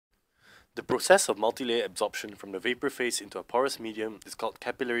The process of multilayer absorption from the vapor phase into a porous medium is called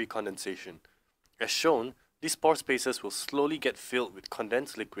capillary condensation. As shown, these pore spaces will slowly get filled with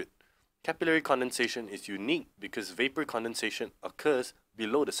condensed liquid. Capillary condensation is unique because vapor condensation occurs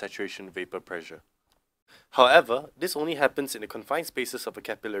below the saturation vapor pressure. However, this only happens in the confined spaces of a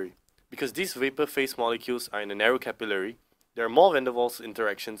capillary. Because these vapor phase molecules are in a narrow capillary, there are more van der Waals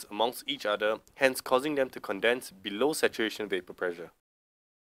interactions amongst each other, hence causing them to condense below saturation vapor pressure.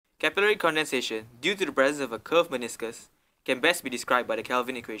 Capillary condensation, due to the presence of a curved meniscus, can best be described by the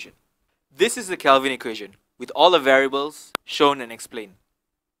Kelvin equation. This is the Kelvin equation, with all the variables shown and explained.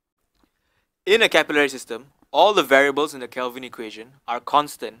 In a capillary system, all the variables in the Kelvin equation are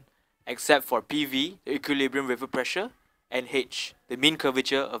constant except for PV, the equilibrium vapor pressure, and H, the mean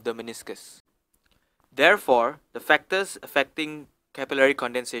curvature of the meniscus. Therefore, the factors affecting capillary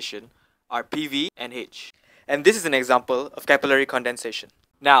condensation are PV and H. And this is an example of capillary condensation.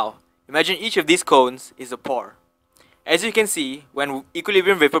 Now, imagine each of these cones is a pore. As you can see, when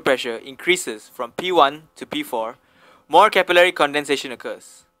equilibrium vapor pressure increases from P1 to P4, more capillary condensation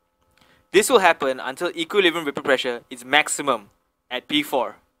occurs. This will happen until equilibrium vapor pressure is maximum at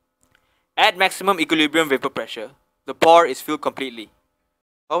P4. At maximum equilibrium vapor pressure, the pore is filled completely.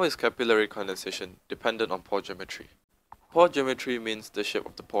 How is capillary condensation dependent on pore geometry? Pore geometry means the shape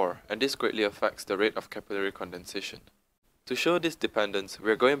of the pore, and this greatly affects the rate of capillary condensation. To show this dependence,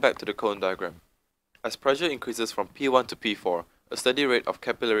 we are going back to the cone diagram. As pressure increases from P1 to P4, a steady rate of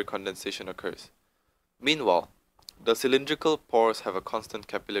capillary condensation occurs. Meanwhile, the cylindrical pores have a constant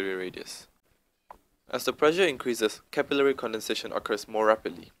capillary radius. As the pressure increases, capillary condensation occurs more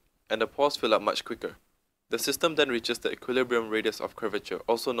rapidly, and the pores fill up much quicker. The system then reaches the equilibrium radius of curvature,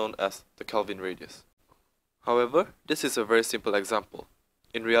 also known as the Kelvin radius. However, this is a very simple example.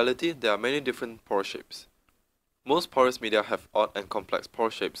 In reality, there are many different pore shapes. Most porous media have odd and complex pore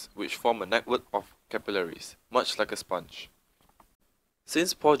shapes which form a network of capillaries, much like a sponge.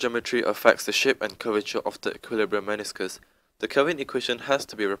 Since pore geometry affects the shape and curvature of the equilibrium meniscus, the Kelvin equation has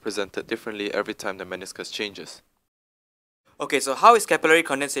to be represented differently every time the meniscus changes. Okay, so how is capillary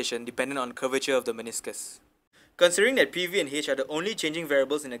condensation dependent on curvature of the meniscus? Considering that PV and H are the only changing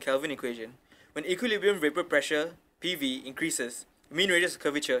variables in the Kelvin equation, when equilibrium vapor pressure PV increases, the mean radius of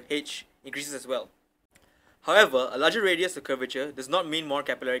curvature H increases as well. However, a larger radius of curvature does not mean more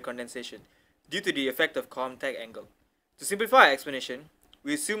capillary condensation due to the effect of contact angle. To simplify our explanation,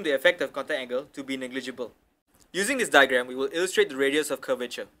 we assume the effect of contact angle to be negligible. Using this diagram, we will illustrate the radius of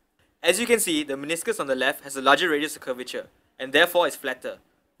curvature. As you can see, the meniscus on the left has a larger radius of curvature and therefore is flatter,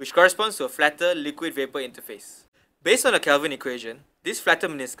 which corresponds to a flatter liquid-vapor interface. Based on the Kelvin equation, this flatter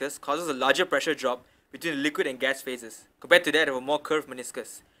meniscus causes a larger pressure drop between the liquid and gas phases compared to that of a more curved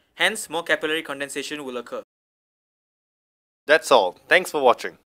meniscus. Hence, more capillary condensation will occur. That's all. Thanks for watching.